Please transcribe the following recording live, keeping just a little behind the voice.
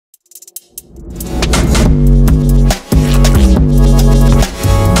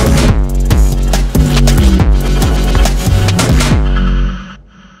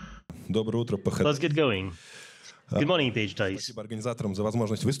Let's get going. Good morning, Page Dice.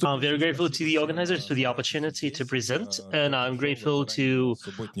 I'm very grateful to the organizers for the opportunity to present, and I'm grateful to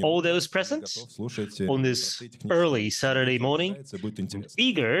all those present on this early Saturday morning,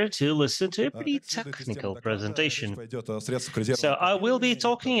 eager to listen to a pretty technical presentation. So I will be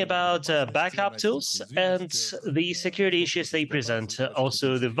talking about backup tools and the security issues they present,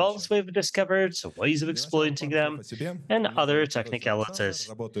 also the vulns we've discovered, ways of exploiting them, and other technicalities.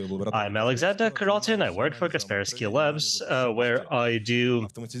 I'm Alexander Karotin. I work for Kaspersky Labs, where I do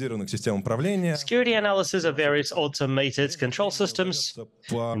security analysis of various automated control systems,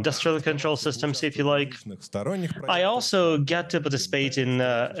 industrial control systems, if you like. I also get to participate in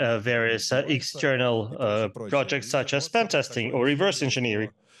various external projects such as pen testing or reverse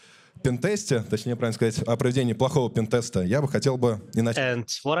engineering. Пентесте, точнее, правильно сказать, о проведении плохого пентеста, я бы хотел бы и начать. And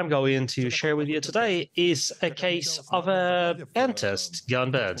what I'm going to share with you today is a case of a pen test gone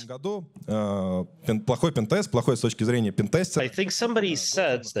bad. Плохой пентест, плохой с точки зрения пентеста. I think somebody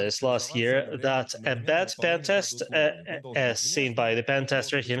said this last year that a bad pen test, as seen by the pen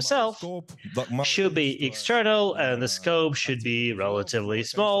tester himself, should be external and the scope should be relatively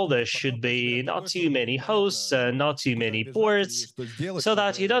small. There should be not too many hosts, not too many ports, so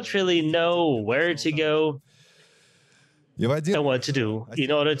that you don't really know where to go and what to do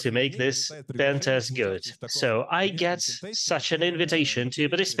in order to make this pen test good. So I get such an invitation to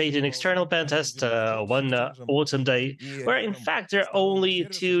participate in external pen test one autumn day, where in fact there are only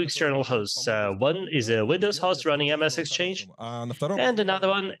two external hosts. One is a Windows host running MS Exchange, and another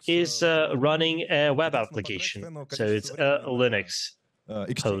one is running a web application. So it's a Linux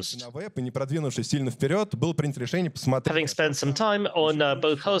host. Having spent some time on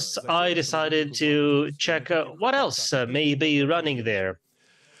both hosts, I decided to check what else may be running there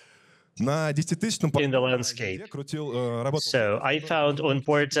in the landscape. So I found on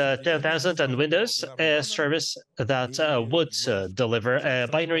port 10,000 and Windows a service that would deliver a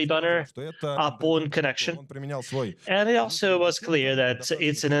binary banner upon connection. And it also was clear that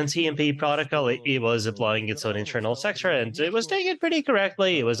it's an NTMP protocol. It was applying its own internal sector, and it was doing it pretty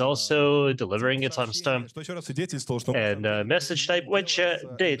correctly. It was also delivering its timestamp and message type, which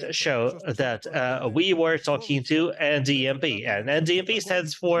did show that we were talking to NDMP. And NDMP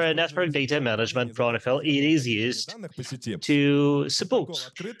stands for Network Data Management Protocol. It is used to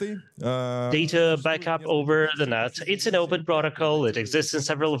support data backup over the net. It's an open protocol. It exists in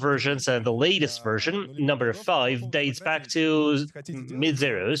several versions, and the latest version, number 5, dates back to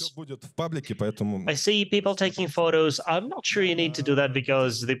mid-zeros. I see people taking photos. I'm not sure you need to do that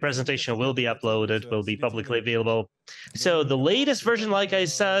because the presentation will be uploaded, will be publicly available. So the latest version, like I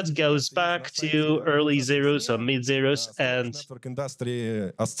said, goes back to early zeros or mid-zeros, and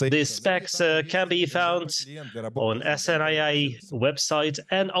the specs can be found on SNIA website,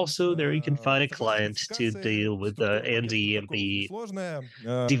 and also there you can find a client to deal with the NDMP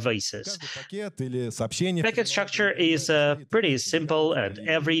devices. Packet structure is pretty simple, and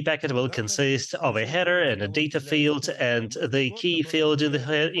every packet will consist of a header and a data field, and the key field in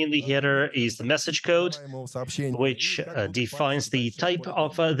the header is the message code, which defines the type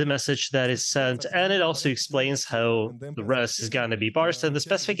of the message that is sent, and it also explains how the rest is going to be parsed, and the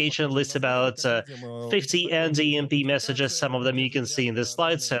specification lists about 50 NDMP messages. Some of them you can see in the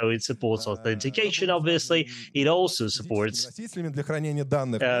slide, so it supports authentication, obviously. It also supports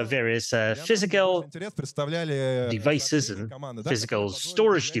various physical devices and physical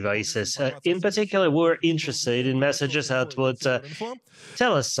storage devices. In particular, we're interested in messages that would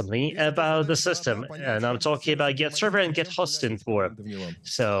tell us something about the system, and I'm talking about get server and get host info.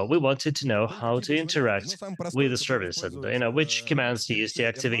 So we wanted to know how to interact with the service and which commands to use to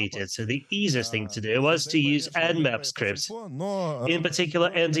activate it. So the easiest thing to do was to use nmap scripts, in particular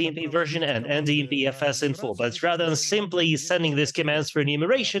NDMP version and NDMP FS info. But rather than simply sending these commands for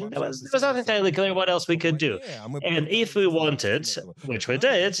enumeration, it was not entirely clear what else we could do. And if we wanted, which we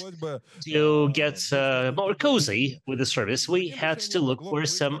did, to get more cozy with the service, we had to look for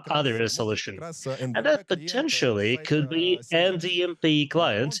some other solution. And that potentially could be NDMP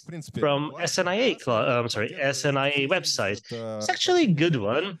client from SNIA website. It's actually a good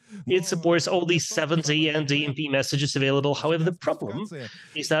one. It supports all these 70 NDMP messages available. However, the problem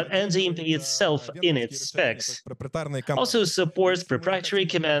is that NDMP itself in its specs also supports proprietary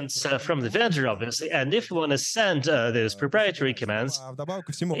commands from the vendor, obviously. And if we want to send those proprietary commands,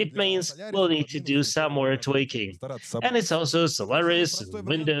 it means we'll need to do some more tweaking. And it's also Solaris and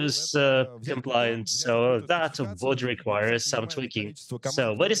Windows compliant, so that would require some tweaking.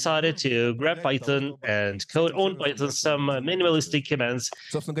 So we decided to grab Python and code on Python some minimalistic commands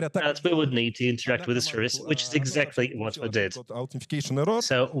that we would need to interact with the service, which is exactly what we did.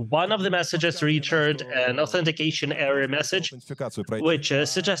 So one of the messages returned an authentication error message, which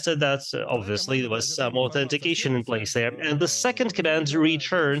suggested that obviously there was some authentication in place there. And the second command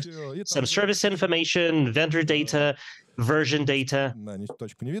returned some service information, vendor data, version data,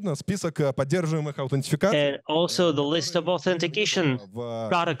 and also the list of authentication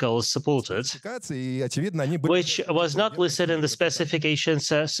protocols supported, which was not listed in the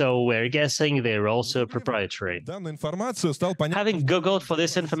specifications, so we're guessing they're also proprietary. Having Googled for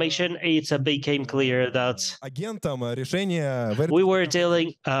this information, it became clear that we were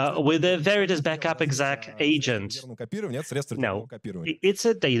dealing with a Veritas backup exec agent. No, it's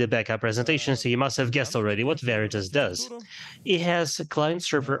a data backup presentation, so you must have guessed already what Veritas does. It has a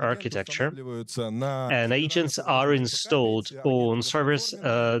client-server architecture, and agents are installed on servers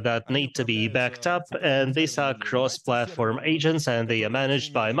that need to be backed up, and these are cross-platform agents, and they are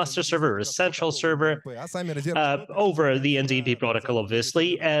managed by master server or central server over the NDP protocol,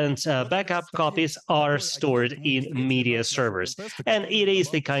 obviously, and backup copies are stored in media servers. And it is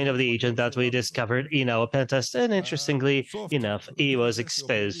the kind of the agent that we discovered in our pentest, and interestingly enough, it was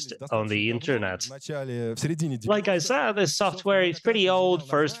exposed on the internet. Like I said, this software is pretty old.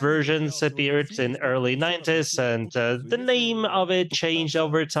 First versions appeared in early 90s, and the name of it changed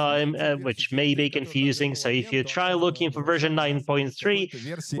over time, which may be confusing. So if you try looking for version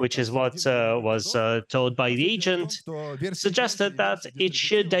 9.3, which is what was told by the agent, suggested that it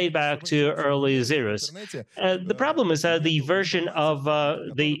should date back to early zeros. The problem is that the version of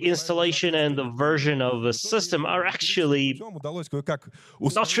the installation and the version of the system are actually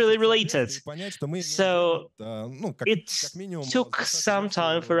not really related. So it took some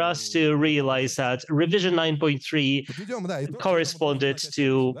time for us to realize that revision 9.3 corresponded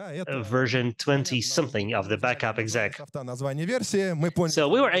to version 20-something of the backup exec. So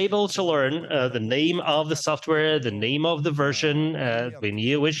we were able to learn the name of the software, the name of the version. We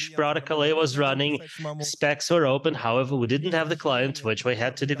knew which protocol it was running. Specs were open. However, we didn't have the client, which we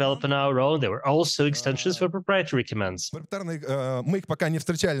had to develop on our own. There were also extensions for proprietary commands.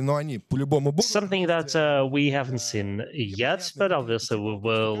 Something that we haven't seen yet, but obviously we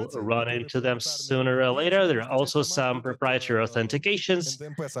will run into them sooner or later. There are also some proprietary authentications,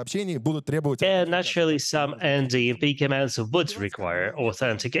 and naturally some NDP commands would require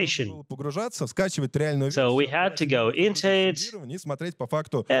authentication. So we had to go into it,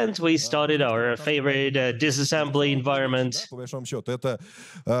 and we started our favorite disassembly environment.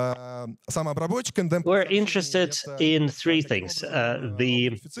 We're interested in three things.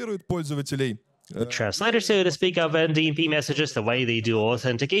 The translator, so to speak, of NDP messages, the way they do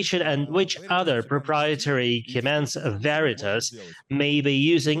authentication, and which other proprietary commands Veritas may be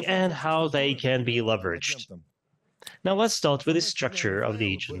using and how they can be leveraged. Now let's start with the structure of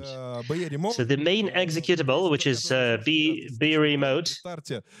the agent. So the main executable, which is beremote,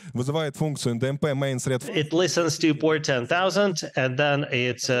 it listens to port 10,000, and then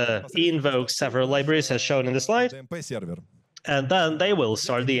it invokes several libraries as shown in the slide. And then they will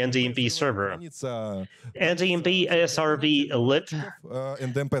start the NDMP server. NDMP ASRV lib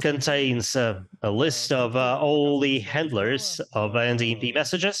contains a list of all the handlers of NDMP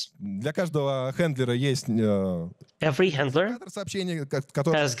messages. Every handler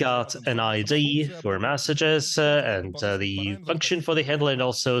has got an ID for messages and the function for the handler, and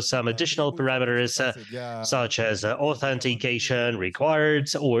also some additional parameters such as authentication required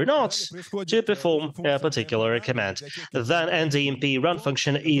or not to perform a particular command. Then NDMP run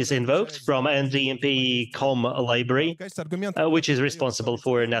function is invoked from NDMP COM library, which is responsible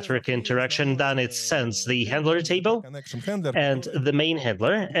for network interaction. Then it sends the handler table and the main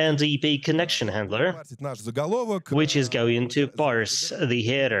handler, NDP connection handler, which is going to parse the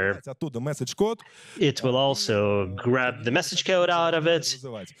header. It will also grab the message code out of it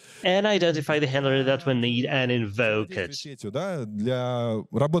and identify the handler that we need and invoke it.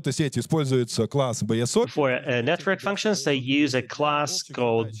 For network functions, they use a class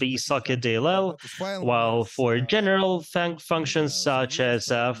called bsocketdll, while for general functions such as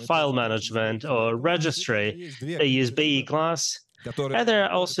file management or registry, they use BE class. And there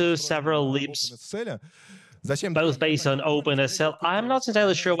are also several libs, both based on OpenSL. I'm not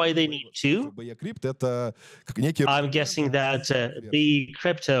entirely sure why they need two. I'm guessing that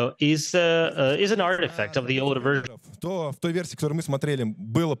bcrypto is an artifact of the older version то в той версии, которую мы смотрели,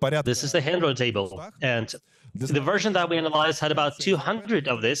 было порядка... This is the Hendron table, and the version that we analyzed had about 200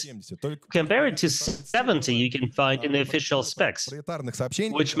 of this. Compared to 70 you can find in the official specs,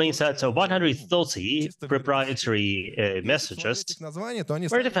 which means that 130 proprietary messages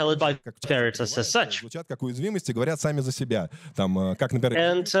were developed by Veritas as such. And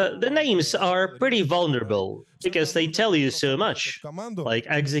the names are pretty vulnerable because they tell you so much, like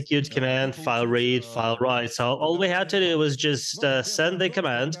execute command, file read, file write. So all we had to do was just send the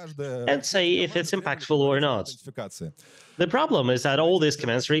command and say if it's impactful or not. The problem is that all these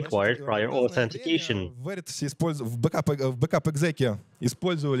commands required prior authentication.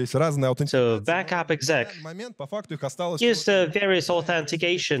 So backup exec used various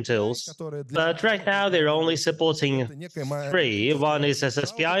authentication tools, but right now they're only supporting 3. One is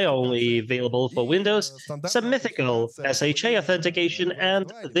SSPI, only available for Windows, some mythical SHA authentication,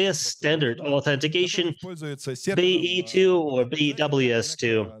 and this standard authentication, BE2 or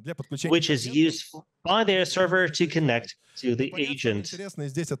BWS2, which is used by their server to connect to the agent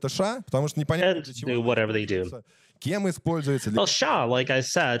and do whatever they do. Well, SHA, like I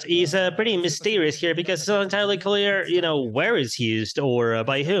said, is pretty mysterious here because it's not entirely clear, where it's used or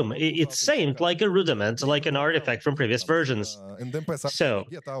by whom. It seemed like a rudiment, like an artifact from previous versions. So,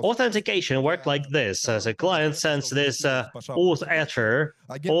 authentication worked like this. As a client sends this auth-enter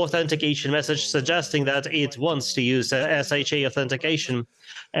authentication message suggesting that it wants to use SHA authentication.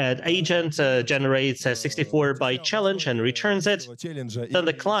 An agent generates a 64-byte challenge and returns it. Then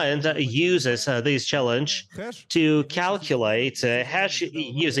the client uses this challenge to calculate a hash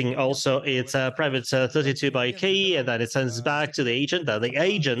using also its private 32-byte key, and then it sends back to the agent. Then the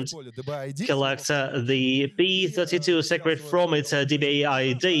agent collects the B32 secret from its DBA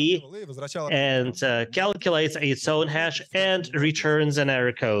ID and calculates its own hash and returns an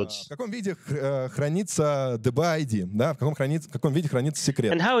error code.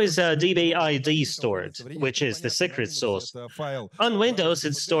 And how is DBA ID stored, which is the secret source? On Windows,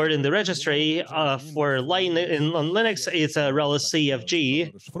 it's stored in the registry. On Linux, it's a rel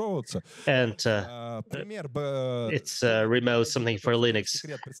CFG, and it's remote something for Linux.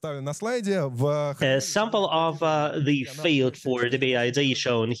 A sample of the field for DBA ID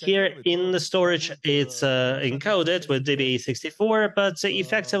shown here. In the storage, it's encoded with DBA64, but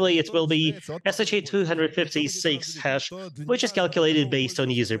effectively it will be SHA-256 hash, which is calculated based on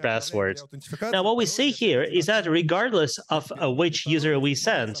user password. Now, what we see here is that regardless of which user we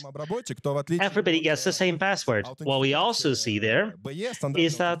send, everybody gets the same password. What we also see there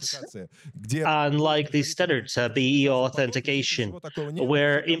is that, unlike the standard BE authentication,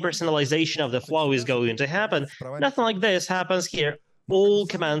 where impersonalization of the flow is going to happen, nothing like this happens here. All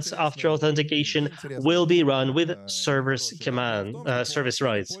commands after authentication will be run with service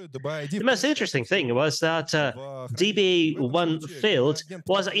rights. The most interesting thing was that DBA1 field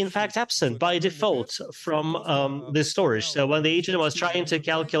was in fact absent by default from the storage. So when the agent was trying to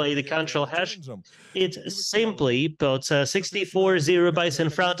calculate the control hash, it simply put 64 0 bytes in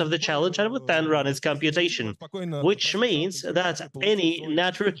front of the challenge and would then run its computation, which means that any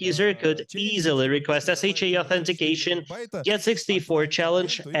network user could easily request SHA authentication, get 64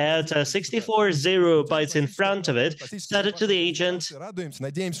 challenge, add 64 0 bytes in front of it, set it to the agent,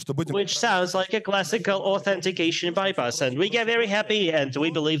 which sounds like a classical authentication bypass. And we get very happy, and we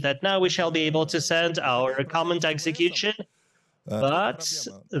believe that now we shall be able to send our comment execution. But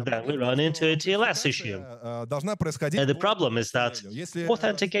then we run into a TLS issue. And the problem is that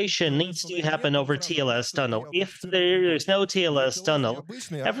authentication needs to happen over TLS tunnel. If there is no TLS tunnel,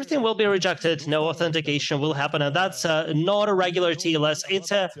 everything will be rejected, no authentication will happen, and that's not a regular TLS,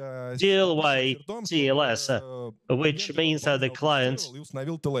 it's a dual-way TLS, which means that the client...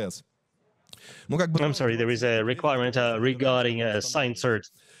 I'm sorry, there is a requirement regarding signed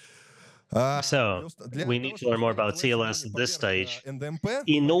cert. So, we need to learn more about TLS at this stage.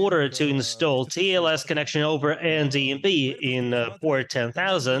 In order to install TLS connection over NDMP in port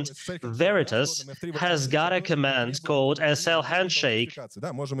 10,000, Veritas has got a command called SL handshake,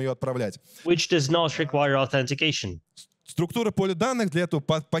 which does not require authentication. Структура поля данных для этого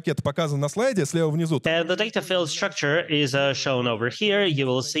пакета показана на слайде слева внизу. And the data field structure is shown over here. You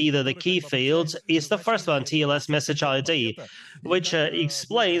will see that the key field is the first one, TLS message ID, which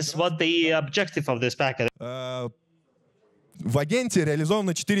explains what the objective of this packet. В агенте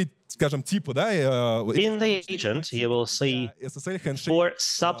реализовано 4, скажем, типа, да? In the agent, you will see 4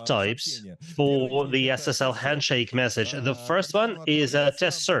 subtypes for the SSL handshake message. The first one is a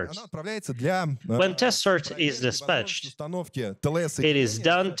test cert. When test cert is dispatched, it is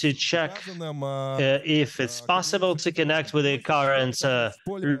done to check if it's possible to connect with the current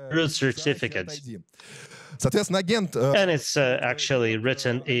root certificate. Соответственно, агент And it's actually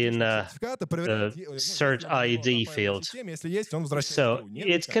written in the cert ID field. So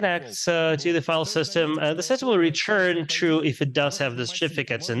it connects to the file system, and the system will return true if it does have the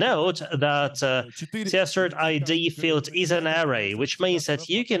certificates. And note that cert ID field is an array, which means that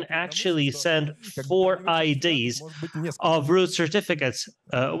you can actually send 4 IDs of root certificates,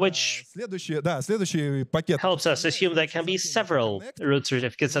 which helps us assume there can be several root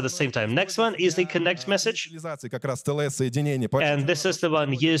certificates at the same time. Next one is the connect message. And this is the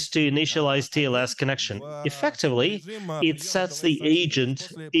one used to initialize TLS connection. Effectively, it sets the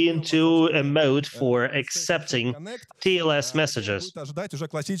agent into a mode for accepting TLS messages.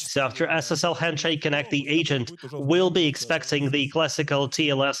 So after SSL handshake connect, the agent will be expecting the classical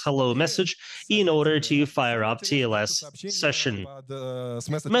TLS hello message in order to fire up TLS session.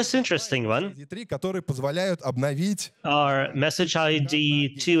 Most interesting one are message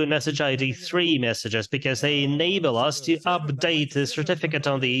ID 2 and message ID 3 messages, because they enable us to update the certificate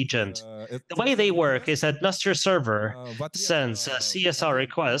on the agent. The way they work is that master server sends a CSR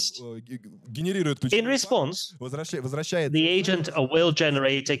request. In response, the agent will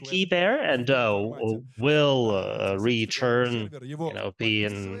generate a key pair and will return,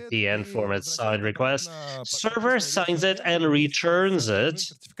 PN format signed request. Server signs it and returns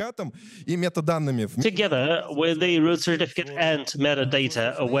it together with the root certificate and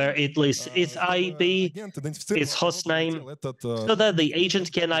metadata, where it lists its IP, its host name, so that the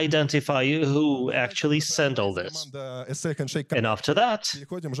agent can identify who actually sent all this. And after that,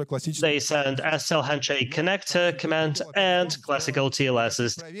 they send SSL handshake connector command and classical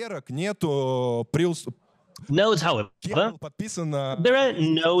TLSs. Note, however, there are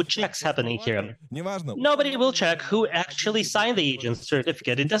no checks happening here. Nobody will check who actually signed the agent's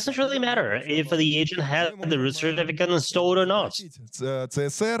certificate. It doesn't really matter if the agent had the root certificate installed or not.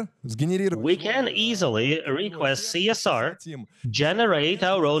 We can easily request CSR, generate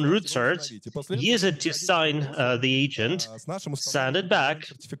our own root cert, use it to sign the agent, send it back,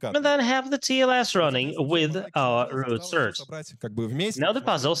 and then have the TLS running with our root cert. Now the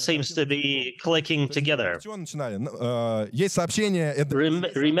puzzle seems to be clicking together.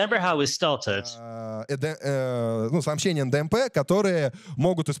 Remember how we started. So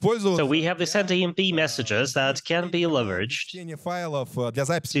we have the SendEMP messages that can be leveraged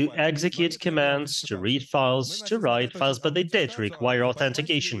to execute commands, to read files, to write files, but they did require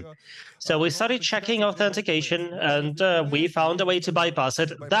authentication. So we started checking authentication, and we found a way to bypass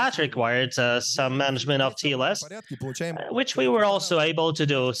it. That required some management of TLS, which we were also able to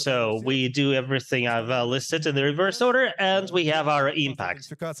do. So we do everything I've listed in the reverse order, and we have our impact.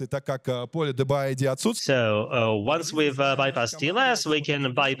 So once we've bypassed TLS, we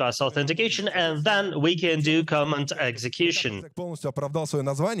can bypass authentication, and then we can do command execution. Note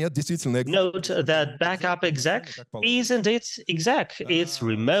that backup exec is indeed exec. It's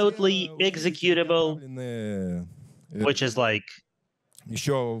remotely executable, which is like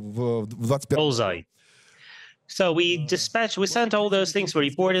bullseye. So we sent all those things, we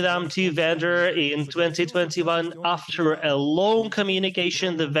reported them to vendor in 2021. After a long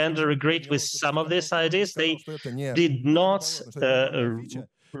communication, the vendor agreed with some of these ideas. They did not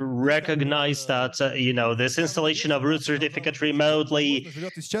recognize that this installation of root certificate remotely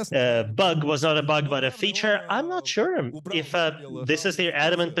bug was not a bug but a feature. I'm not sure if this is their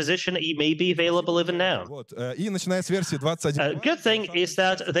adamant position. It may be available even now. Good thing is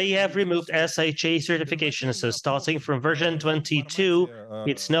that they have removed SHA certification, so starting from version 22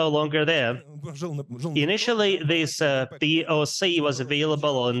 it's no longer there. Initially this POC was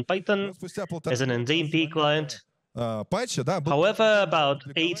available on Python as an NDMP client. However, about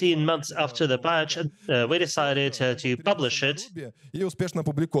 18 months after the patch, we decided to publish it. So as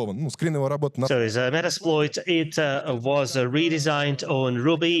a Metasploit, it was redesigned on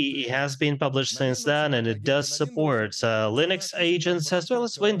Ruby. It has been published since then, and it does support Linux agents as well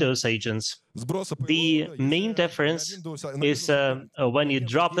as Windows agents. The main difference is when you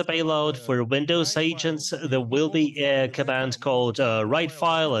drop the payload for Windows agents, there will be a command called write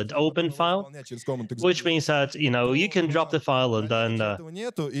file and open file, which means that you can drop the file and then fire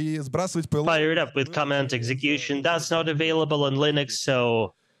it up with command execution. That's not available on Linux,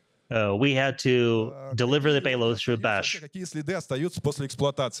 so we had to deliver the payload through bash.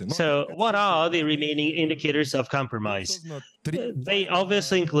 So what are the remaining indicators of compromise? They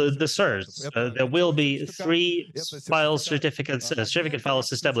obviously include the certs. There will be 3 certificate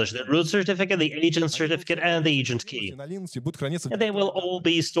files established: the root certificate, the agent certificate, and the agent key. And they will all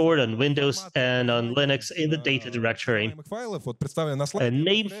be stored on Windows and on Linux in the data directory. A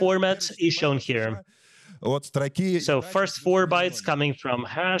name format is shown here. So first 4 bytes coming from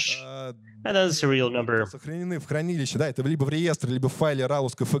hash, and then the serial number. Сохранены в хранилище, да, это либо в реестре, либо в файле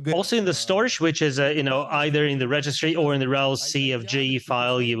RALUS KFG. Also in the storage, which is either in the registry or in the RALS CFG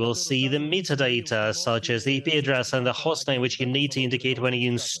file, you will see the metadata such as the IP address and the hostname, which you need to indicate when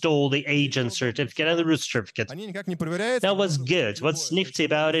you install the agent certificate and the root certificate. Они никак не проверяются. Now, what's good, what's nifty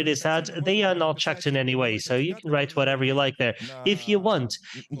about it is that they are not checked in any way, so you can write whatever you like there. If you want,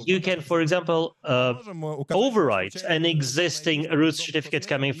 you can, for example, overwrite an existing root certificate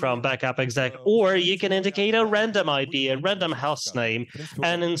coming from backup exec, or you can indicate a random IP, a random host name,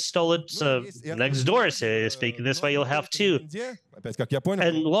 and install it next door, so to speak. This way you'll have two. Опять, как я понял,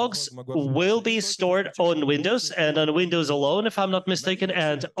 And logs will be stored on Windows and on Windows alone, if I'm not mistaken,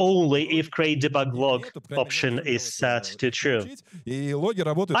 and only if create debug log option is set to true. и логи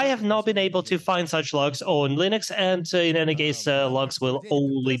работают. I have not been able to find such logs on Linux, and in any case, logs will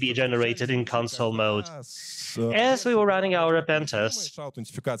only be generated in console mode. As we were running our pen test,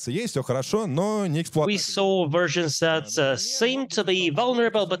 Аутентификация есть, все хорошо, но не эксплуатация. we saw versions that seem to be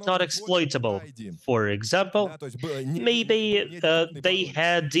vulnerable but not exploitable. For example, maybe they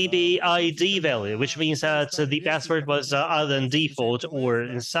had DBID value, which means that the password was other than default, or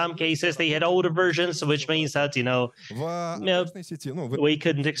in some cases they had older versions, which means that, we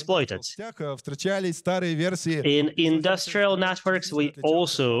couldn't exploit it. Встречались старые версии. In industrial networks, we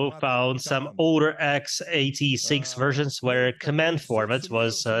also found some older x86 versions where command format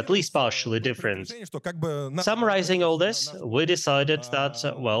was at least partially different. Summarizing all this, we decided that,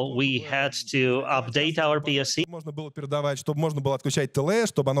 well, we had to update our PSC. Можно было передавать, чтобы можно было отключать TLS,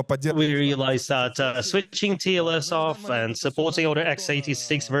 чтобы оно поддерживало. We realized that switching TLS off and supporting older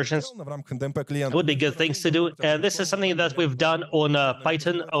x86 versions В рамках NDMP клиента. would be good things to do. And this is something that we've done on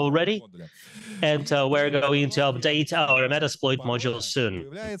Python already. And we're going to update our Metasploit module soon.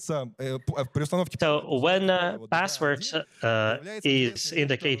 Появляется при установке. So when password is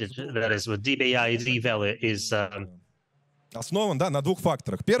indicated, that is with DBID value is Основан, да, на двух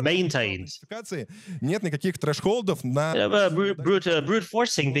факторах. Первый, maintained. нет никаких трэшхолдов на... Brute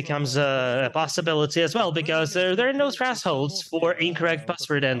forcing becomes a possibility as well, because there are no thresholds for incorrect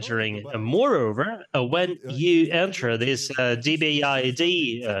password entering. Moreover, when you enter this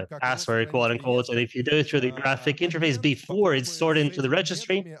DBID password, quote unquote, and if you go through the graphic interface before it's stored into the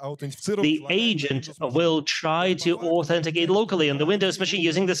registry, the agent will try to authenticate locally on the Windows machine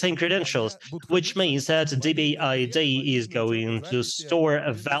using the same credentials, which means that DBID is going to store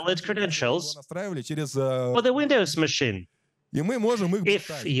valid credentials for the Windows machine.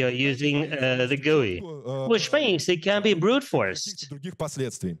 If you're using the GUI, which means it can be brute forced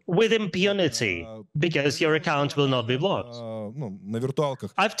with impunity, because your account will not be blocked.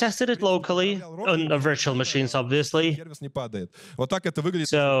 I've tested it locally on virtual machines, obviously.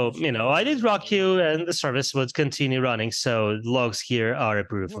 So, I did rock you, and the service would continue running. So logs here are a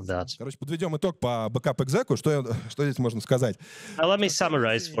proof of that. Подведем итог по backup exec. Что здесь можно сказать? Let me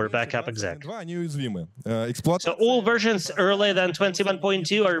summarize for backup exec. Они уязвимы. So all versions earlier than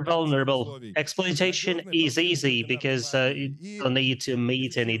 21.2 are vulnerable. Exploitation is easy because you don't need to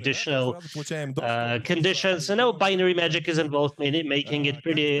meet any additional conditions. No binary magic is involved in it, making it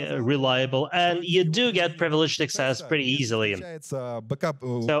pretty reliable, and you do get privileged access pretty easily. So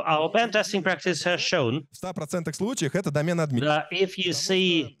our pen testing practice has shown that if you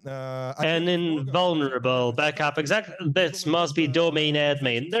see an invulnerable backup exec, that must be domain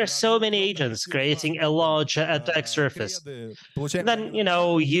admin. There are so many agents creating a large attack surface. Then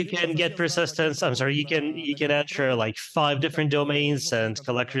you can get persistence. I'm sorry, you can enter like 5 different domains and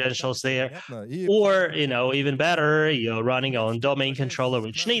collect credentials there, or even better, you're running on domain controller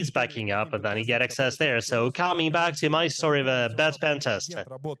which needs backing up, and then you get access there. So coming back to my story of a bad pen test. So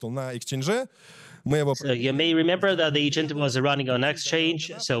you may remember that the agent was running on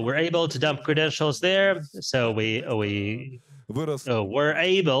Exchange, so we're able to dump credentials there. So we were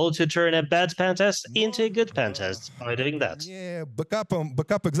able to turn a bad pen test into a good pen test by doing that.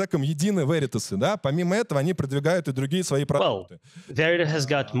 Бэкап-экзеком едины Veritas, да? Помимо этого, они продвигают и другие свои продукты. Well, Veritas has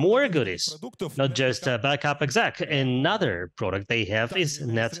got more goodies, not just backup exec. Another product they have is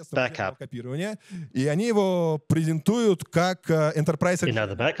NetBackup. И они его презентуют как enterprise.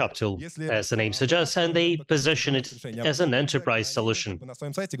 Another backup tool, as the name suggests, and they position it as an enterprise solution. На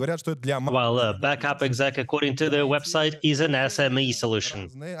своем сайте говорят, что это для... While backup exec, according to their website, is an SME solution.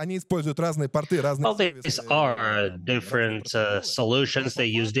 Они используют разные порты, разные Well, these are different solutions. They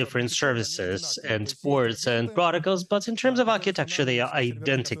use different services and ports and protocols, but in terms of architecture, they are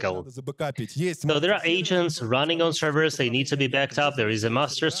identical. So there are agents running on servers. They need to be backed up. There is a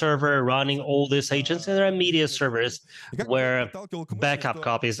master server running all these agents, and there are media servers where backup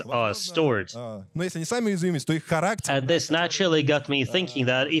copies are stored. And this naturally got me thinking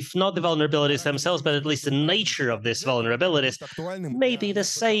that if not the vulnerabilities themselves, but at least the nature of these vulnerabilities may be the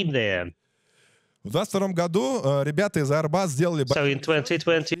same there. В 2022 году ребята из Airbus сделали So in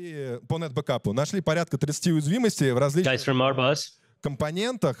 2020, по NetBackup нашли порядка 30 уязвимостей в различных guys from Airbus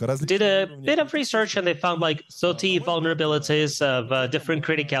компонентах, did a bit of research, and they found like 30 vulnerabilities of different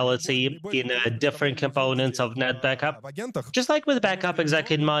criticality in different components of NetBackup. в агентах. Just like with backup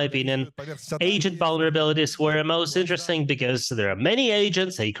exec, in my opinion, agent vulnerabilities were most interesting because there are many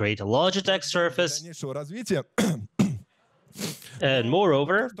agents, they create a large attack surface, Дальнейшего развития and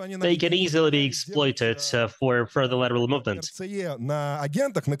moreover, they can easily be exploited for further lateral movement. RCE на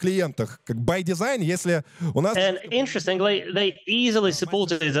агентах, на клиентах, как by design, если у нас And interestingly, they easily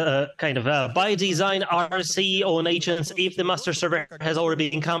supported kind of by design RC on agents if the master server has already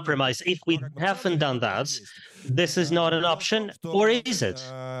been compromised. If we haven't done that, this is not an option, or is it?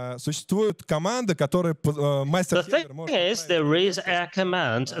 существуют команды, которые мастер The thing is, there is a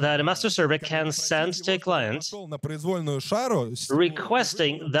command that a master server can send to a client на произвольную шару,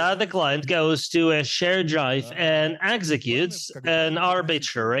 requesting that the client goes to a shared drive and executes an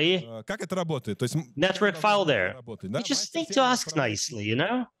arbitrary как это работает? То есть network file there. работает, да? You just need to ask nicely, you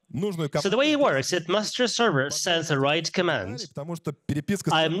know? Нужную So the way it works, it master server sends the right command. потому что переписка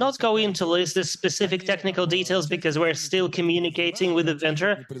I'm not going to list the specific technical details because we're still communicating with the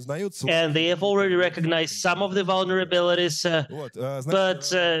vendor, признаются. and they have already recognized some of the vulnerabilities, Вот, but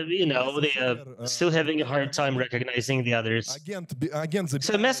you know, they are still having a hard time recognizing the others. агент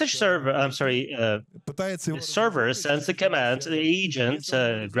So message server, пытается его server sends the command, the agent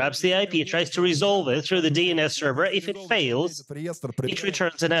grabs the IP, tries to resolve it through the DNS server. If it fails, реестр it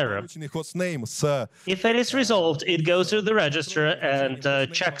returns an error. hostname с If it is resolved, it goes to the register and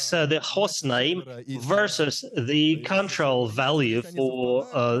checks the host name versus the control value for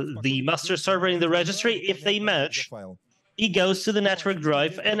the master server in the registry. If they match, файл. he goes to the network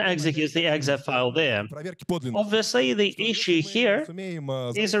drive and executes the exe file there. Проверки подлинности. Obviously, the issue here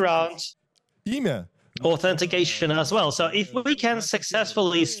Сумеем is around имя authentication as well. So if we can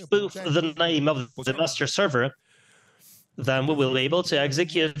successfully spoof the name of the master server, then we will be able to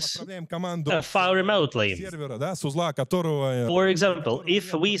execute отправляем команду a file remotely. сервера, да, с узла которого For example,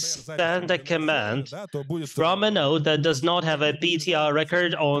 if we send a command да, то будет from a node that does not have a PTR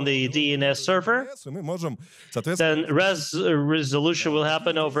record on the DNS server, мы можем, соответственно, then resolution will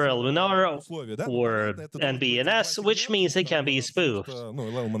happen over LNR условия, да? or NBNS, which means it can be spoofed. Ну,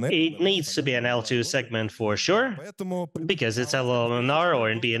 LLMNet. It needs to be an L2 segment for sure, Поэтому because it's LNR or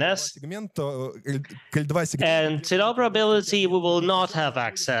NBNS. сегмент L2 сегмент And in all probability, we will not have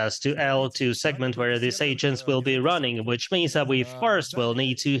access to L2 segment where these agents will be running, which means that we first will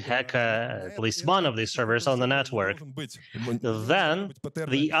need to hack at least one of these servers on the network. должен быть. Then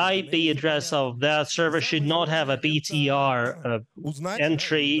the IP address of that server should not have a BTR Узнать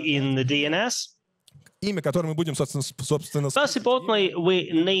entry in the DNS. имя, которое мы будем, собственно, Most importantly, we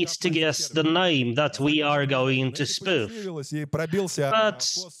need to guess the name that we are going to spoof. и пробился. But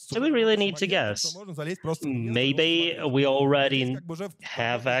do we really need to guess? Можно залезть просто Maybe we already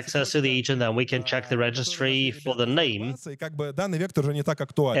have access to the agent and we can check the registry for the name. и как бы данный вектор уже не так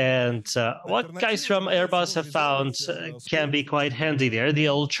актуален. And what guys from Airbus have found can be quite handy there. The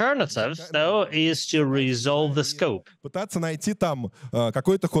alternative, though, is to resolve the scope. Пытаться найти там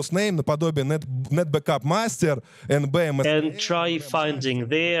какой-то хостнейм наподобие NetBackup Master, NBMS. And try finding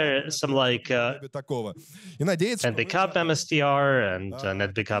there some like такого. И надеяться, NBackup MSTR and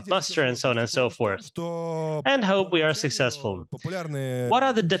NetBackup Master and so on and so forth. что And hope we are successful. популярные What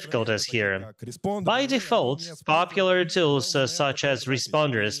are the difficulties here? By default, popular tools such as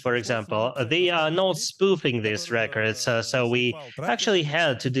responders, for example, they are not spoofing these records, so we actually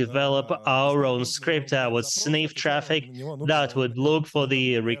had to develop our own script that would sniff traffic, that would look for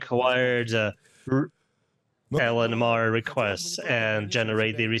the required LNMR requests and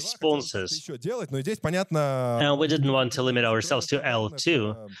generate the responses. еще делать, но здесь понятно. And we didn't want to limit ourselves to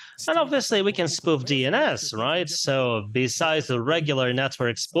L2. And obviously, we can spoof DNS, right? So besides the regular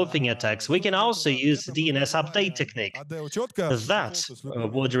network spoofing attacks, we can also use the DNS update technique. Учетка. That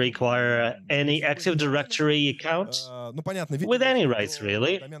would require any Active Directory account Ну понятно. with any rights,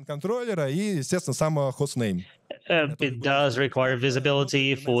 really. Домен контроллера и, естественно, сам хостнейм. It does require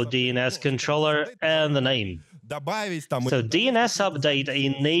visibility for DNS controller and the name. So DNS Update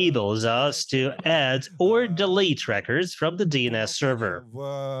enables us to add or delete records from the DNS server.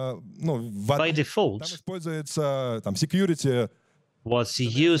 By default, what's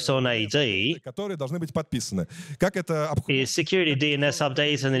used on AD is security DNS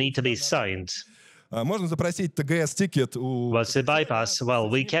updates, and they need to be signed. Можно запросить TGS-тикет у... What's the bypass? Well,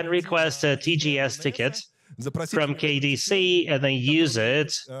 we can request a TGS ticket from KDC and then use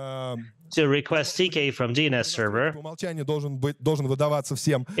it to request TK from DNS server. По умолчанию должен выдаваться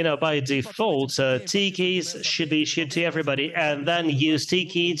всем. You know, by default, TKs should be issued to everybody, and then use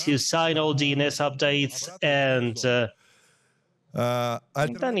TK to sign all DNS updates and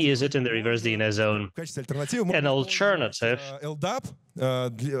then use it in the reverse DNS zone. An alternative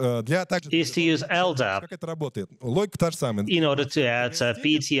is to use LDAP in order to add a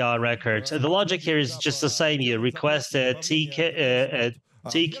PTR record. The logic here is just the same. You request a TK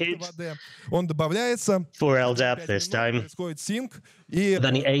for LDAP this time.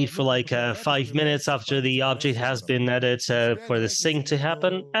 Then you wait for like 5 minutes after the object has been added for the sync to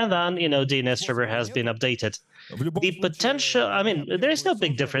happen, and then, you know, DNS server has been updated. The potential, I mean, there is no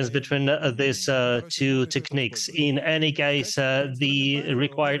big difference between these two techniques. In any case, the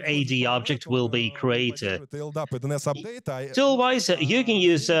required AD object will be created. Tool-wise, you can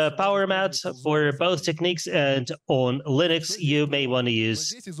use PowerMat for both techniques, and on Linux, you may want to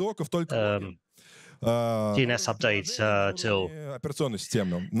use DNS updates tool.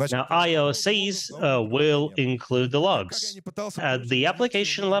 Now, IOCs will include the logs. At the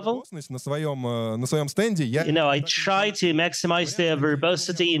application level, you know, I tried to maximize the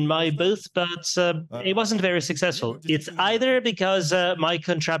verbosity in my booth, but it wasn't very successful. It's either because my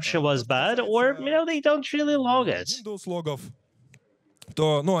contraption was bad, or, you know, they don't really log it.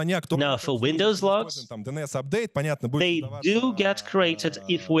 Now, for Windows logs, they do get created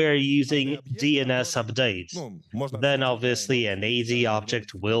if we're using DNS update. Then, obviously, an AD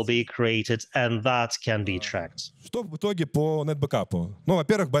object will be created, and that can be tracked. Let's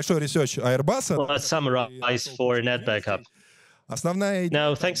summarize for NetBackup.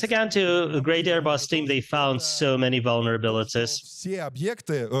 Now, thanks again to the great Airbus team, they found so many vulnerabilities.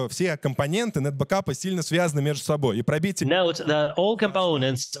 Note that all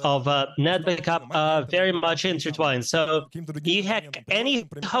components of NetBackup are very much intertwined. So you hack any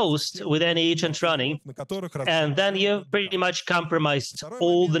host with any agent running, and then you've pretty much compromised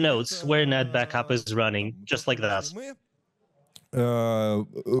all the nodes where NetBackup is running, just like that.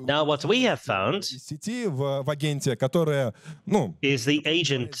 Now, what we have found is the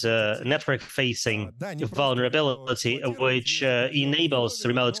agent network-facing vulnerability, which enables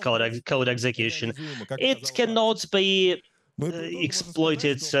remote code execution. It cannot be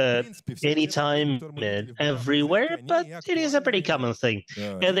exploited anytime and everywhere, but it is a pretty common thing.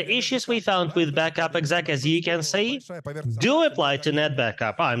 And the issues we found with backup exec, as you can see, do apply to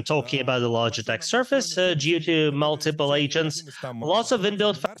NetBackup. I'm talking about the Logitech Surface due to multiple agents, lots of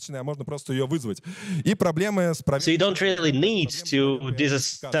inbuilt so you don't really need to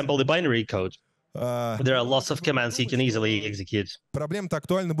disassemble the binary code. There are lots of commands you can easily execute. And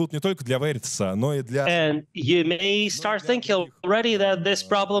you may start thinking already that this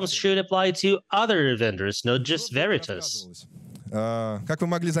problem should apply to other vendors, not just Veritas. Now,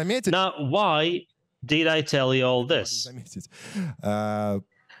 why did I tell you all this?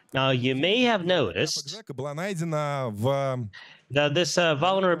 Now, you may have noticed that this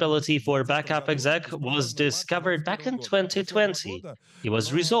vulnerability for backup exec was discovered back in 2020. It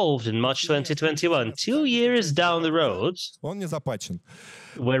was resolved in March 2021, 2 years down the road.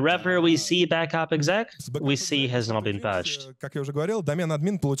 Wherever we see backup exec, we see has not been patched.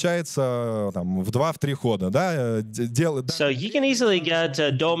 So you can easily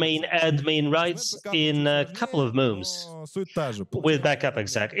get domain admin rights in a couple of moves with backup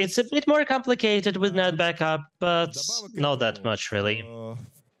exec. It's a bit more complicated with NetBackup, but not that much really.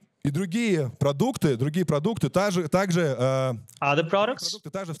 И другие продукты также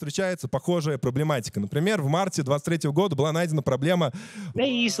встречается похожая проблематика. Например, в марте 2023 года была найдена проблема. They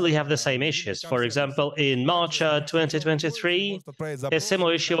easily have the same issues. For example, in March 2023, a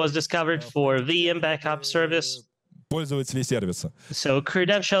similar issue was discovered for VM backup service. Пользователей сервиса. So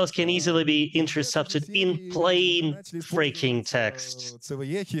credentials can easily be intercepted in plain freaking text.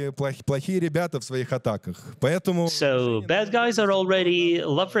 Плохие ребята в своих атаках. Поэтому... So bad guys are already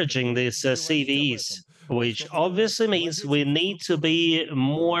leveraging these CVEs which obviously means we need to be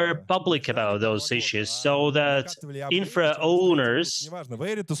more public about those issues so that infra owners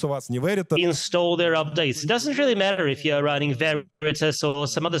install their updates. It doesn't really matter if you're running Veritas or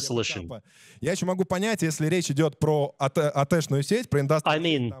some other solution. Я еще могу понять, если речь идет про АТ-шную сеть, про I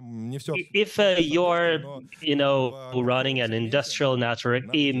mean, if you're, running an industrial network,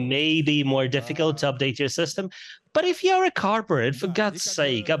 it may be more difficult to update your system. But if you're a corporate, for God's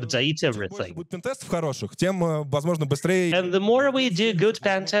sake, update everything. And the more we do good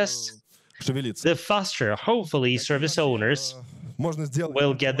pen tests, the faster, hopefully, service owners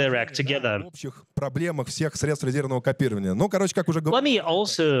will get their act together. Let me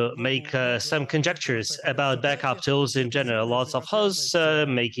also make some conjectures about backup tools in general. Lots of hosts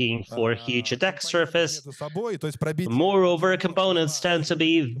making for huge attack surface. Moreover, components tend to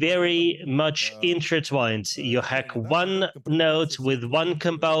be very much intertwined. You hack one node with one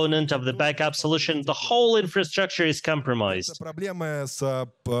component of the backup solution, the whole infrastructure is compromised. Проблемы с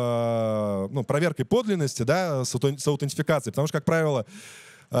проверкой подлинности, да, с аутентификацией, потому что, как правило,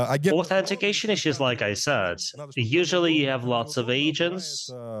 authentication issues, like I said, usually you have lots of agents,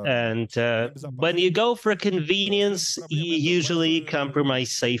 and when you go for convenience, you usually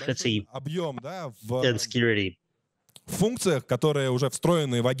compromise safety and security. функциях, которые уже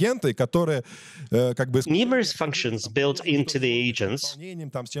встроены в агенты, которые numerous functions built into the agents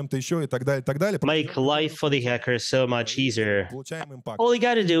make life for the hacker so much easier. All you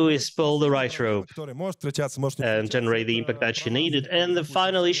gotta do is pull the right rope and generate the impact that you needed. And the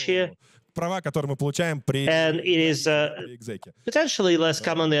final issue, and it is potentially less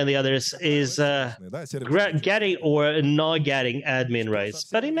common than the others, is getting or not getting admin rights.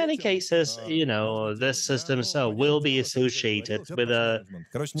 But in many cases, these systems will be associated with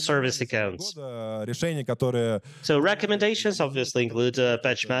service accounts. So recommendations obviously include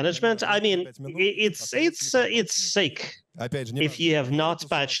patch management. I mean, it's sick if you have not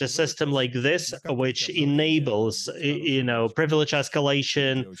patched a system like this, which enables, privilege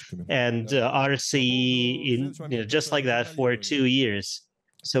escalation and RC just like that for 2 years.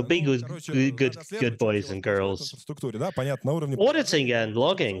 So be good boys and girls. Auditing and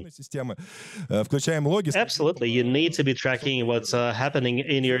logging. Absolutely, you need to be tracking what's happening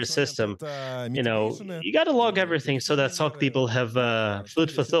in your system. You got to log everything so that SOC people have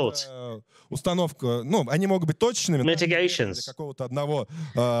food for thought. Mitigations.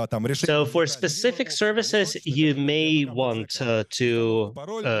 So for specific services, you may want to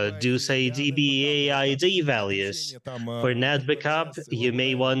do, say, DBA ID values. For net backup, you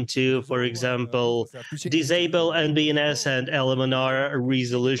may want to, for example, disable NBNS and LMNR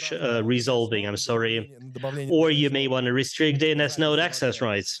resolving, or you may want to restrict DNS node access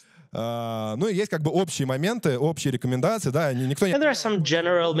rights. Есть общие моменты, общие рекомендации, да, никто не... And there are some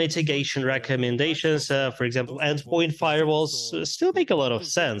general mitigation recommendations. For example, endpoint firewalls still make a lot of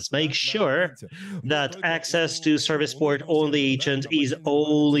sense. Make sure that access to service port on the agent is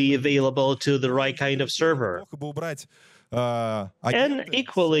only available to the right kind of server. An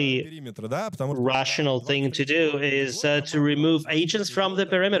equally rational thing to do is to remove agents from the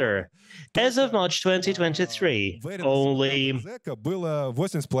perimeter. As of March 2023,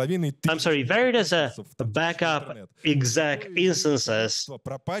 Veritas backup exec instances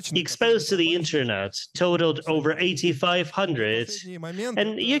exposed to the internet totaled over 8,500,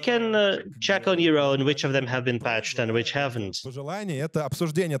 and you can check on your own which of them have been patched and which haven't. And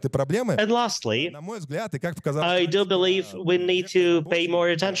lastly, I do believe we need to pay more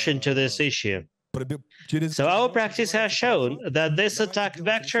attention to this issue. So our practice has shown that this attack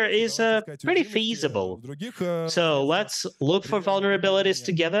vector is pretty feasible. So let's look for vulnerabilities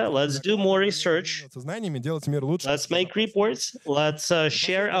together. Let's do more research. Let's make reports. Let's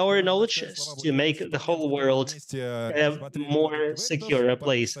share our knowledge to make the whole world a more secure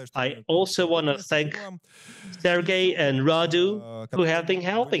place. I also want to thank Sergey and Radu, who have been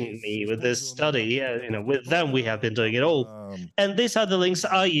helping me with this study. With them, we have been doing it all. And these are the links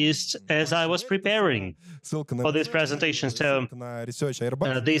I used as I was preparing for this presentation. So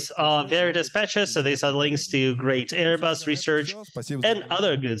these are Veritas patches, so these are links to great Airbus research and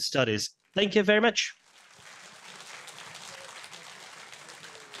other good studies. Thank you very much.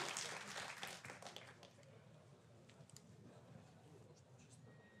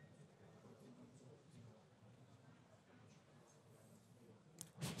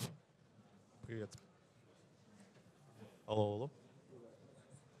 Привет. Алло.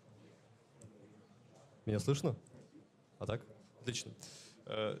 Меня слышно? А так? Отлично.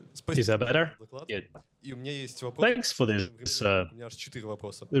 Is that better? Good. И у меня есть вопрос. Thanks for this У меня аж 4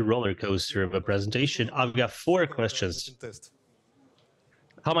 вопроса. roller coaster of a presentation. I've got 4 questions.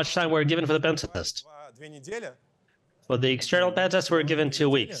 How much time were given for the pen test? 2 недели. For the external pen tests were given 2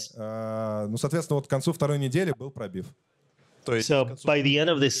 weeks. Ну, соответственно, вот к концу второй недели был пробив. So by the end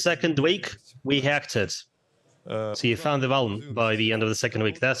of the second week, we hacked it. So you found the vuln by the end of the second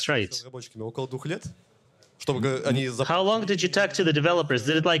week. That's right. Разработчиками около 2 лет, чтобы они How long did you take to the developers?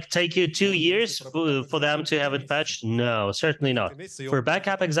 Did it like take you 2 years for them to have it patched? No, certainly not. For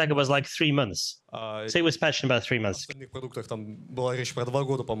Backup Exec, it was like 3 months. So it was patched in about 3 months. В остальных продуктах там была речь про 2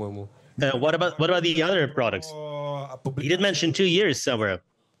 года, по-моему. What about the other products? You did mention 2 years somewhere.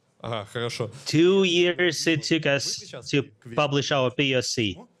 Ага, хорошо. 2 years it took us to publish our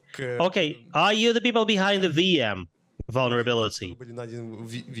POC. Okay, are you the people behind the VM vulnerability? Были найдены в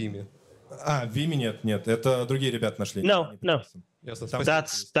Vime. А, в Vime нет. Это другие ребята нашли. No. Ясно,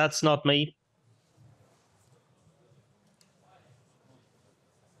 That's not me.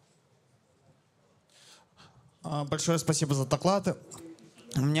 Большое спасибо за доклад.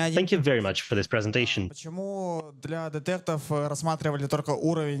 У меня Thank you very much for this presentation. Почему для детектов рассматривали только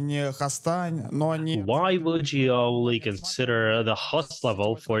уровень хоста, но не... Why would you only consider the host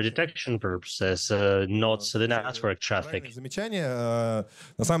level for detection purposes, not the network traffic? Замечание.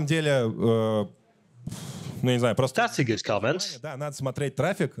 На самом деле, ну, не знаю, просто... That's a good comment. Да, надо смотреть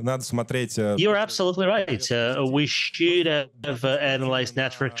трафик, надо смотреть... You're absolutely right. We should have analyzed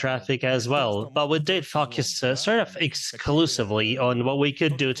network traffic as well, but we did focus sort of exclusively on what we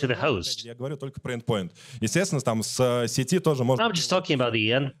could do to the host. Я говорю только про endpoint. Естественно, там с сети тоже можно... I'm just talking about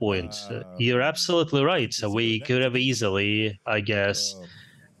the endpoint. You're absolutely right. We could have easily, I guess,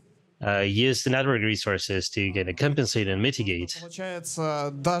 use the network resources to compensate and mitigate.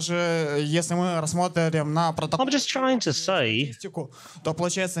 Получается, даже если мы рассмотрим на протокол, I'm just trying to say то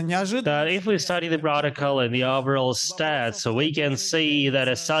получается неожиданно. that if we study the protocol and the overall stats, we can see that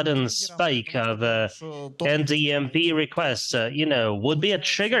a sudden spike of NDMP requests, would be a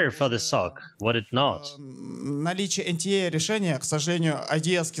trigger for the SOC, would it not? Наличие NTA решения, к сожалению,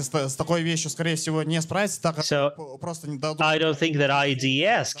 IDS с такой вещью, скорее всего, не справится, так как просто не дадут. I don't think that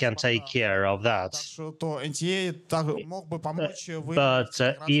IDS can take care of that. То NTA мог бы помочь. But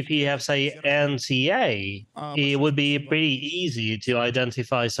if you have, say, NTA, it would be pretty easy to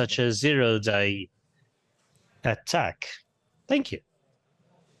identify such a zero-day attack. Thank you.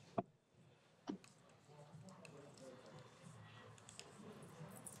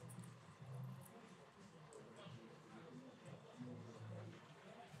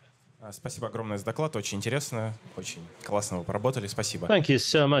 Спасибо огромное за доклад, очень интересно, очень классно вы поработали, спасибо. Thank you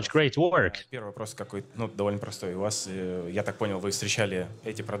so much, great work. Первый вопрос какой, довольно простой. У вас, я так понял, вы встречали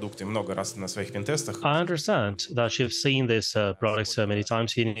эти продукты много раз на своих пентестах. I understand that you've seen this product so many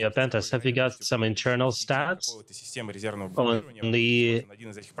times in your pentest. Have you got some internal stats on the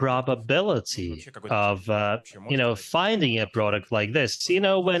probability of, finding a product like this?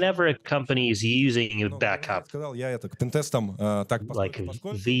 Whenever a company is using a backup, like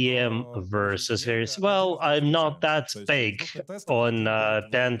VM versus various. Well, I'm not that big on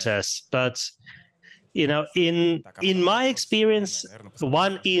pen tests, but in my experience,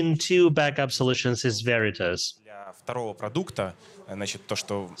 1 in 2 backup solutions is Veritas. Второго продукта, значит, то,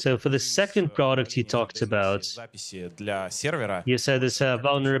 что... So for the second product you talked about, записи для сервера, you said there's a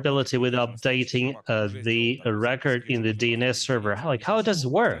vulnerability with updating the record in the DNS server. How does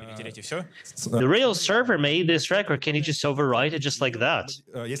it work? The real server made this record. Can you just overwrite it just like that?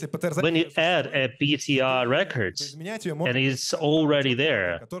 When you add a PTR record, and it's already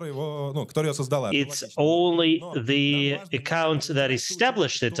there, it's only the account that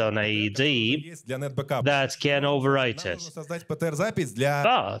established it on AED that can overwrite it.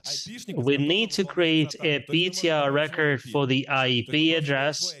 But we need to create a PTR record for the IP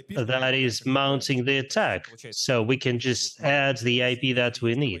address that is mounting the attack. So we can just add the IP that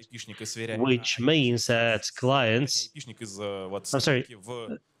we need, which means that clients... I'm sorry,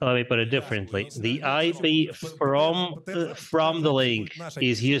 let me put it differently. The IP from the link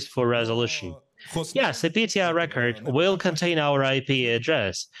is used for resolution. Yes, the PTR record will contain our IP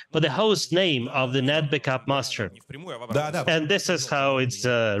address, but the host name of the NetBackup master. And this is how it's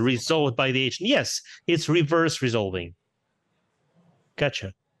resolved by the agent. Yes, it's reverse resolving.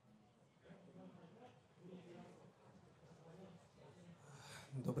 Gotcha.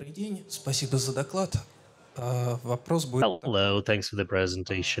 Добрый день, спасибо за доклад. Вопрос будет... Hello, thanks for the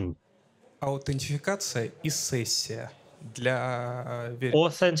presentation. Аутентификация и сессия.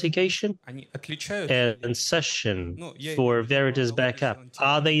 Authentication and session for Veritas backup,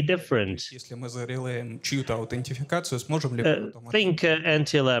 are they different? Think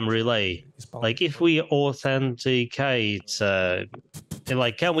NTLM relay. Like if we authenticate,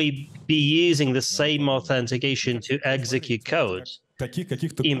 can we be using the same authentication to execute code?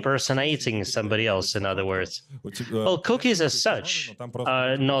 impersonating somebody else, in other words. Well, cookies as such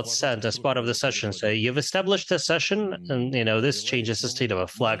are not sent as part of the session. So you've established a session, and this changes the state of a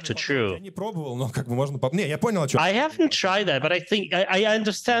flag to true. I haven't tried that, but I think I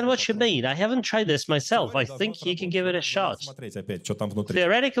understand what you mean. I haven't tried this myself. I think you can give it a shot.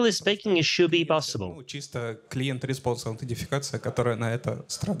 Theoretically speaking, it should be possible. Чисто клиент-респонс аутентификация, которая на это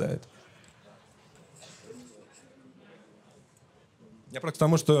страдает. Я просто к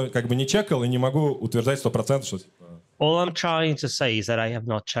тому, что не чекал и не могу утверждать 100%, что... All I'm trying to say is that I have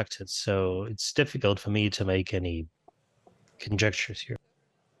not checked it, so it's difficult for me to make any conjectures here.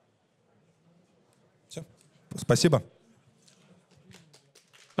 Все. Спасибо.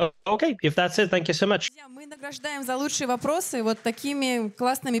 Okay, if that's it, thank you so much. Мы награждаем за лучшие вопросы вот такими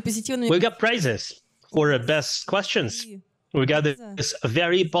классными позитивными. We got prizes for best questions. We got this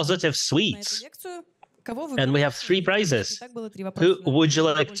very positive suite. And we have 3 prizes. Who would you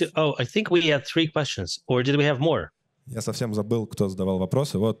like to... Oh, I think we had 3 questions. Or did we have more? Я совсем забыл, кто задавал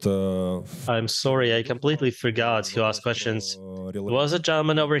вопросы. Вот... I'm sorry, I completely forgot who asked questions. There was a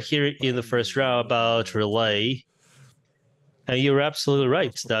gentleman over here in the first row about relay. And you're absolutely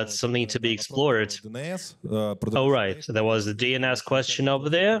right. That's something to be explored. Oh, right. There was a DNS question over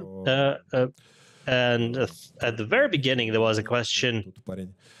there. And at the very beginning, there was a question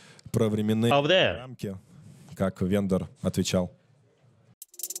over there. Как вендор отвечал.